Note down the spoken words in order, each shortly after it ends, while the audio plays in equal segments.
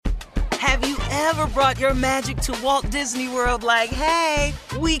Have you ever brought your magic to Walt Disney World like, hey,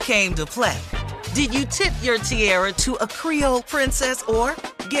 we came to play? Did you tip your tiara to a Creole princess or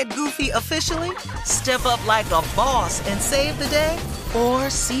get goofy officially? Step up like a boss and save the day? Or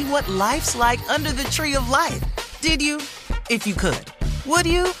see what life's like under the tree of life? Did you? If you could. Would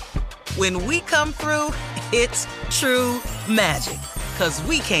you? When we come through, it's true magic. 'Cause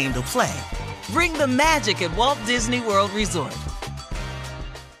we came to play. Bring the magic at Walt Disney World Resort.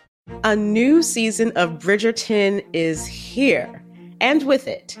 A new season of Bridgerton is here. And with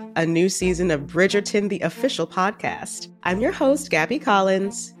it, a new season of Bridgerton, the official podcast. I'm your host, Gabby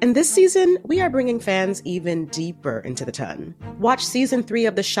Collins, and this season, we are bringing fans even deeper into the ton. Watch season 3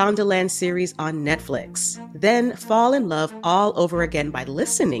 of the Shondaland series on Netflix. Then fall in love all over again by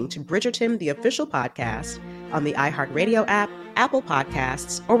listening to Bridgerton, the official podcast, on the iHeartRadio app, Apple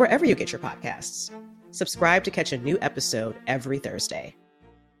Podcasts, or wherever you get your podcasts. Subscribe to catch a new episode every Thursday.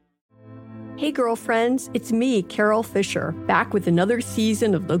 Hey girlfriends, it's me, Carol Fisher, back with another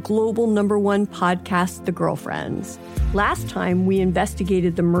season of the global #1 podcast, The Girlfriends. Last time, we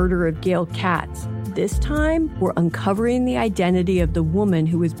investigated the murder of Gail Katz. This time, we're uncovering the identity of the woman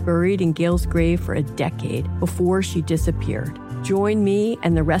who was buried in Gail's grave for a decade before she disappeared. Join me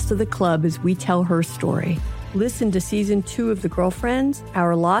and the rest of the club as we tell her story. Listen to Season 2 of The Girlfriends,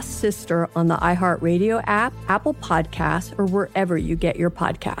 Our Lost Sister on the iHeartRadio app, Apple Podcasts, or wherever you get your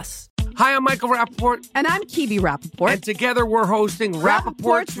podcasts. Hi, I'm Michael Rappaport. And I'm Kibi Rappaport. And together we're hosting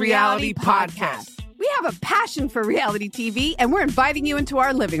Rappaport's Reality Podcast. We have a passion for reality TV, and we're inviting you into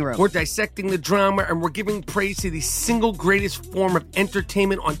our living room. We're dissecting the drama, and we're giving praise to the single greatest form of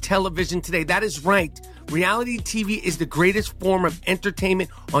entertainment on television today. That is right. Reality TV is the greatest form of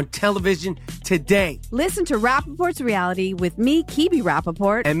entertainment on television today. Listen to Rappaport's Reality with me, Kibi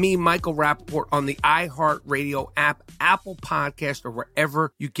Rappaport. And me, Michael Rappaport, on the iHeartRadio app, Apple Podcast, or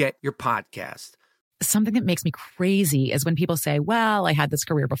wherever you get your podcast. Something that makes me crazy is when people say, well, I had this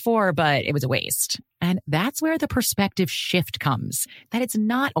career before, but it was a waste. And that's where the perspective shift comes, that it's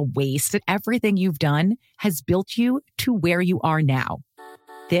not a waste, that everything you've done has built you to where you are now.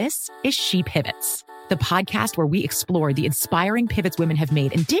 This is She Pivots, the podcast where we explore the inspiring pivots women have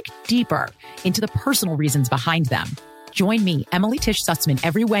made and dig deeper into the personal reasons behind them. Join me, Emily Tish Sussman,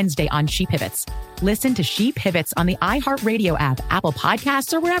 every Wednesday on She Pivots. Listen to She Pivots on the iHeartRadio app, Apple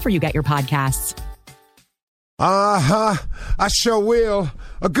Podcasts, or wherever you get your podcasts. I sure will.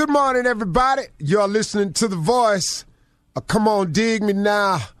 Good morning, everybody. You're listening to The Voice. Come on, dig me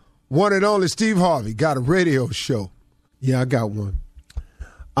now. One and only Steve Harvey got a radio show. Yeah, I got one.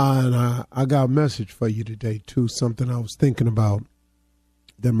 And I got a message for you today, too, something I was thinking about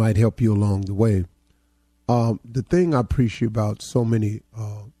that might help you along the way. The thing I appreciate about so many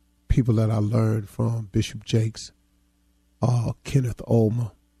people that I learned from, Bishop Jakes, Kenneth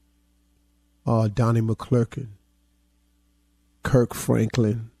Ulmer, Donnie McClurkin, Kirk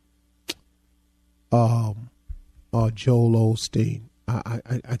Franklin, Joel Osteen.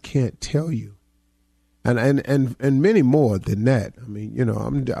 I can't tell you, and many more than that. I mean, you know,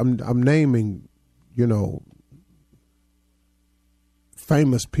 I'm naming, you know,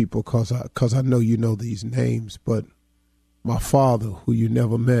 famous people because I know you know these names. But my father, who you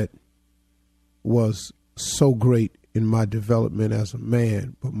never met, was so great in my development as a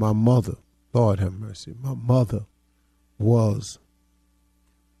man. But my mother, Lord have mercy, my mother was,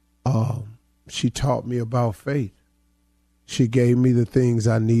 she taught me about faith. She gave me the things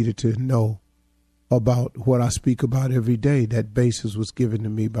I needed to know about what I speak about every day. That basis was given to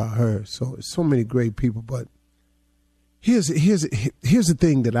me by her. So many great people. But here's the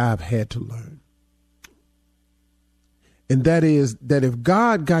thing that I've had to learn. And that is that if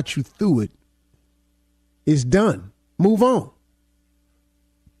God got you through it, it's done. Move on.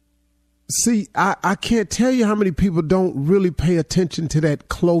 See, I can't tell you how many people don't really pay attention to that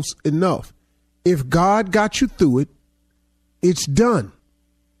close enough. If God got you through it, it's done.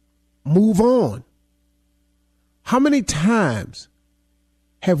 Move on. How many times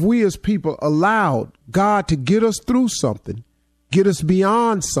have we as people allowed God to get us through something, get us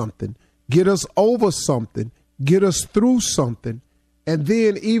beyond something, get us over something, get us through something, and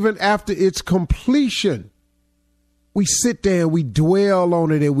then even after its completion, we sit there and we dwell on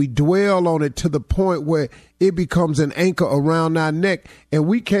it and we dwell on it to the point where it becomes an anchor around our neck and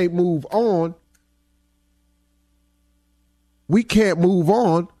we can't move on. We can't move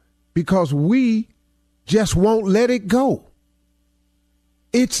on because we just won't let it go.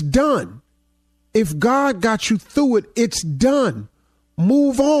 It's done. If God got you through it, it's done.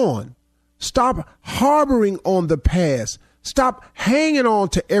 Move on. Stop harboring on the past. Stop hanging on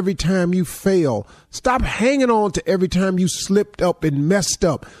to every time you fail. Stop hanging on to every time you slipped up and messed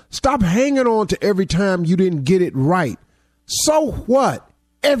up. Stop hanging on to every time you didn't get it right. So what?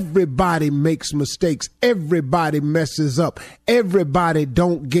 Everybody makes mistakes. Everybody messes up. Everybody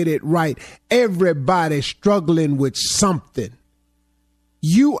don't get it right. Everybody struggling with something.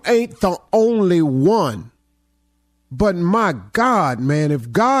 You ain't the only one. But my God, man,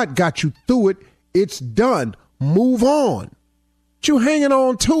 if God got you through it, it's done. Move on. What you hanging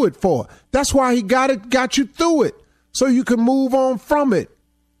on to it for? That's why he got you through it, so you can move on from it.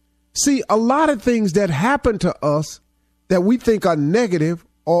 See, a lot of things that happen to us that we think are negative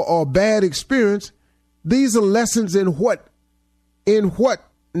or bad experience, these are lessons in what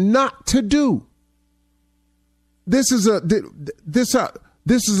not to do. This is a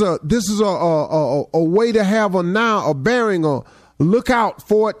way to have a bearing or look out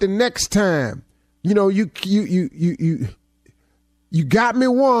for it the next time. You know, you got me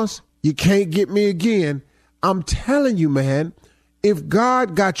once, you can't get me again. I'm telling you, man, if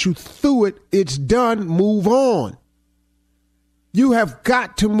God got you through it, it's done. Move on. You have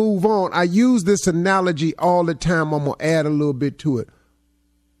got to move on. I use this analogy all the time. I'm going to add a little bit to it.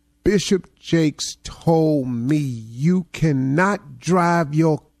 Bishop Jakes told me you cannot drive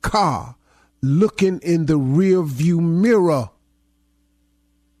your car looking in the rear view mirror.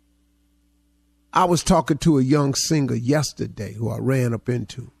 I was talking to a young singer yesterday who I ran up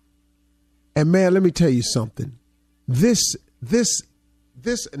into. And man, let me tell you something. This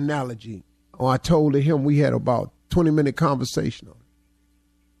analogy, I told him, we had about 20-minute conversation on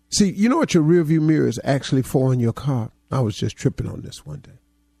it. See, you know what your rearview mirror is actually for in your car? I was just tripping on this one day.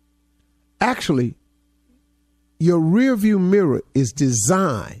 Actually, your rearview mirror is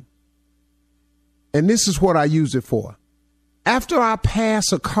designed, and this is what I use it for. After I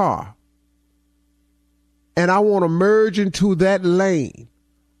pass a car and I want to merge into that lane,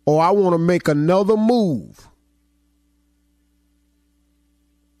 or I want to make another move,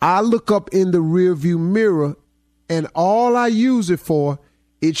 I look up in the rearview mirror, and all I use it for,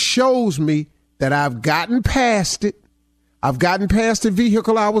 it shows me that I've gotten past it. I've gotten past the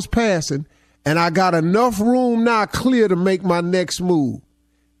vehicle I was passing, and I got enough room now clear to make my next move.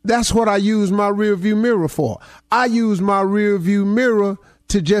 That's what I use my rearview mirror for. I use my rearview mirror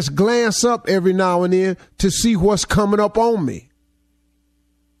to just glance up every now and then to see what's coming up on me.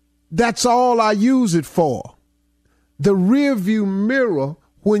 That's all I use it for. The rearview mirror,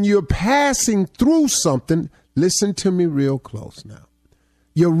 when you're passing through something, listen to me real close now.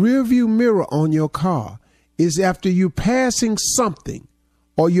 Your rearview mirror on your car is after you're passing something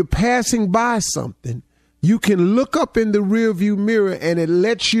or you're passing by something, you can look up in the rearview mirror and it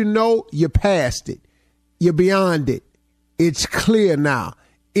lets you know you're past it. You're beyond it. It's clear now.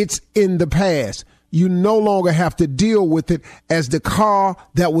 It's in the past. You no longer have to deal with it as the car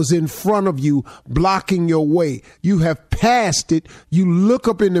that was in front of you blocking your way. You have passed it. You look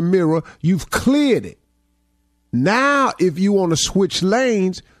up in the mirror. You've cleared it. Now, if you want to switch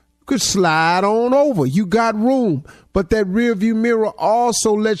lanes, you could slide on over. You got room. But that rearview mirror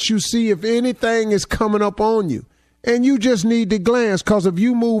also lets you see if anything is coming up on you. And you just need to glance, because if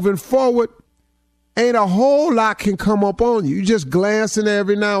you moving forward, ain't a whole lot can come up on you. You just glancing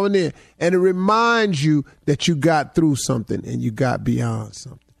every now and then. And it reminds you that you got through something and you got beyond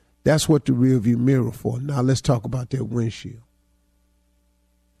something. That's what the rearview mirror for. Now let's talk about that windshield.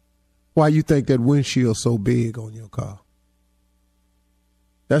 Why you think that windshield's so big on your car?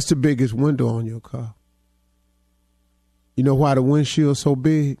 That's the biggest window on your car. You know why the windshield's so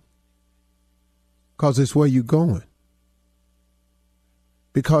big? Because it's where you're going.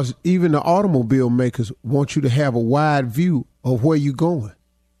 Because even the automobile makers want you to have a wide view of where you're going,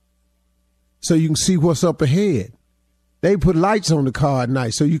 so you can see what's up ahead. They put lights on the car at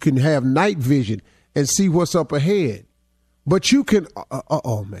night so you can have night vision and see what's up ahead. But you can,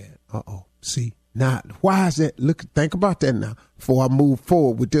 see, now, why is that? Think about that now before I move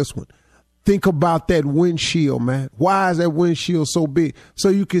forward with this one. Think about that windshield, man. Why is that windshield so big? So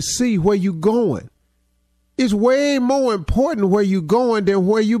you can see where you're going. It's way more important where you're going than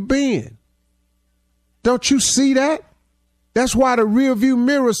where you've been. Don't you see that? That's why the rearview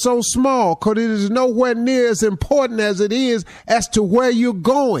mirror is so small, because it is nowhere near as important as it is as to where you're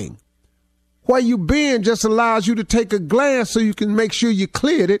going. Where you've been just allows you to take a glance so you can make sure you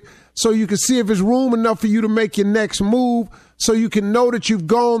cleared it, so you can see if there's room enough for you to make your next move, so you can know that you've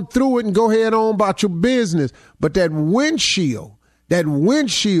gone through it and go ahead on about your business. But that windshield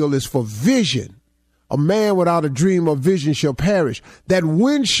is for vision. A man without a dream or vision shall perish. That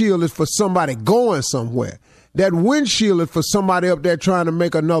windshield is for somebody going somewhere. That windshield is for somebody up there trying to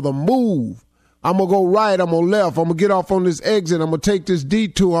make another move. I'm going to go right, I'm going to left, I'm going to get off on this exit, I'm going to take this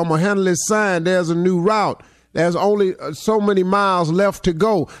detour, I'm going to handle this sign, there's a new route. There's only so many miles left to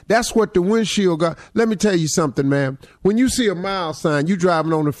go. That's what the windshield got. Let me tell you something, man. When you see a mile sign, you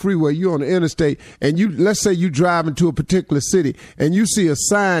driving on the freeway, you on the interstate, and let's say you driving to a particular city, and you see a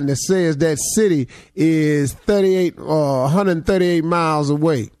sign that says that city is 138 miles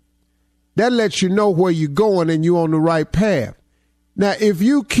away. That lets you know where you're going and you're on the right path. Now, if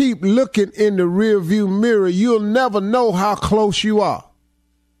you keep looking in the rearview mirror, you'll never know how close you are.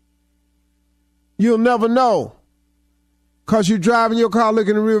 You'll never know. Because you're driving your car,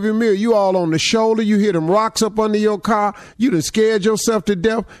 looking in the rearview mirror. You all on the shoulder. You hear them rocks up under your car. You done scared yourself to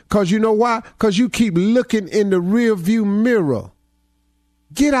death. Because you know why? Because you keep looking in the rearview mirror.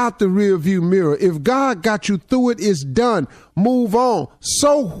 Get out the rearview mirror. If God got you through it, it's done. Move on.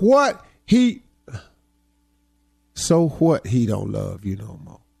 So what? He don't love you no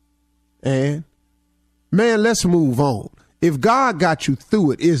more. And, man, let's move on. If God got you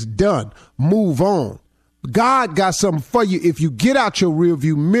through it, it's done. Move on. God got something for you. If you get out your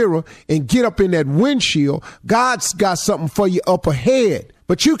rearview mirror and get up in that windshield, God's got something for you up ahead.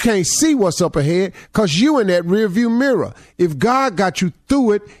 But you can't see what's up ahead because you in that rearview mirror. If God got you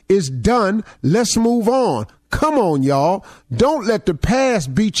through it, it's done. Let's move on. Come on, y'all. Don't let the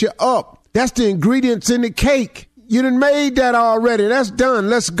past beat you up. That's the ingredients in the cake. You done made that already. That's done.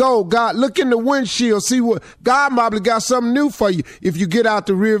 Let's go. God, look in the windshield. See what God probably got something new for you. If you get out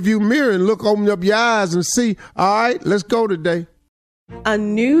the rearview mirror and open up your eyes and see, all right, let's go today. A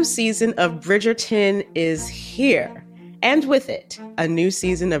new season of Bridgerton is here. And with it, a new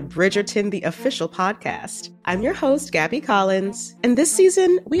season of Bridgerton, the official podcast. I'm your host, Gabby Collins, and this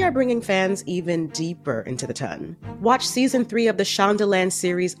season, we are bringing fans even deeper into the ton. Watch season 3 of the Shondaland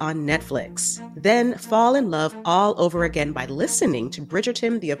series on Netflix. Then fall in love all over again by listening to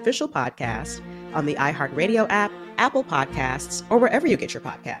Bridgerton, the official podcast, on the iHeartRadio app, Apple Podcasts, or wherever you get your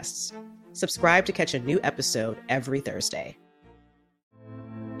podcasts. Subscribe to catch a new episode every Thursday.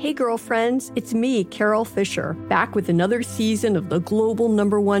 Hey girlfriends, it's me, Carol Fisher, back with another season of the global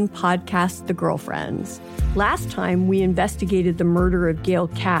 #1 podcast, The Girlfriends. Last time, we investigated the murder of Gail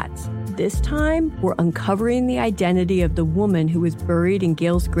Katz. This time, we're uncovering the identity of the woman who was buried in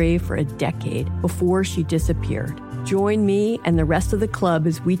Gail's grave for a decade before she disappeared. Join me and the rest of the club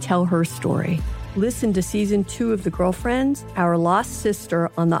as we tell her story. Listen to Season 2 of The Girlfriends, Our Lost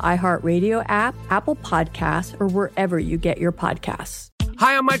Sister on the iHeartRadio app, Apple Podcasts, or wherever you get your podcasts.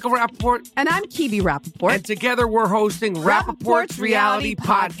 Hi, I'm Michael Rappaport. And I'm Kibi Rappaport. And together we're hosting Rappaport's Reality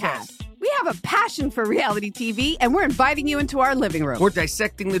Podcast. We have a passion for reality TV, and we're inviting you into our living room. We're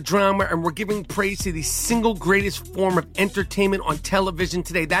dissecting the drama, and we're giving praise to the single greatest form of entertainment on television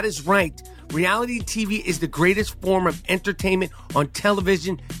today. That is right. Reality TV is the greatest form of entertainment on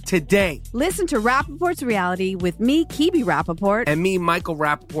television today. Listen to Rappaport's Reality with me, Kibi Rappaport. And me, Michael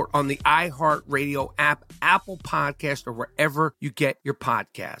Rappaport, on the iHeartRadio app, Apple Podcast, or wherever you get your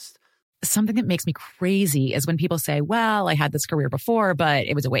podcast. Something that makes me crazy is when people say, well, I had this career before, but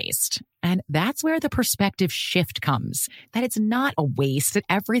it was a waste. And that's where the perspective shift comes, that it's not a waste, that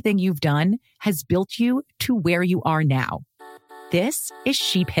everything you've done has built you to where you are now. This is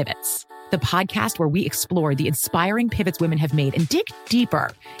She Pivots, the podcast where we explore the inspiring pivots women have made and dig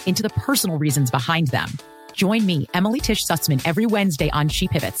deeper into the personal reasons behind them. Join me, Emily Tish Sussman, every Wednesday on She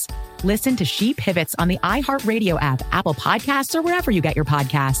Pivots. Listen to She Pivots on the iHeartRadio app, Apple Podcasts, or wherever you get your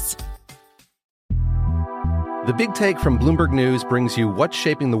podcasts. The Big Take from Bloomberg News brings you what's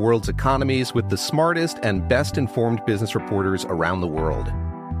shaping the world's economies with the smartest and best-informed business reporters around the world.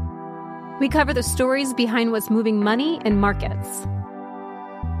 We cover the stories behind what's moving money and markets,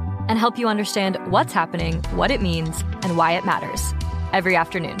 and help you understand what's happening, what it means, and why it matters every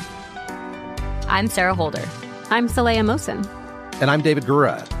afternoon. I'm Sarah Holder. I'm Saleha Mohsin. And I'm David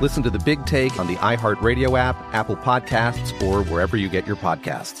Gura. Listen to The Big Take on the iHeartRadio app, Apple Podcasts, or wherever you get your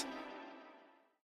podcasts.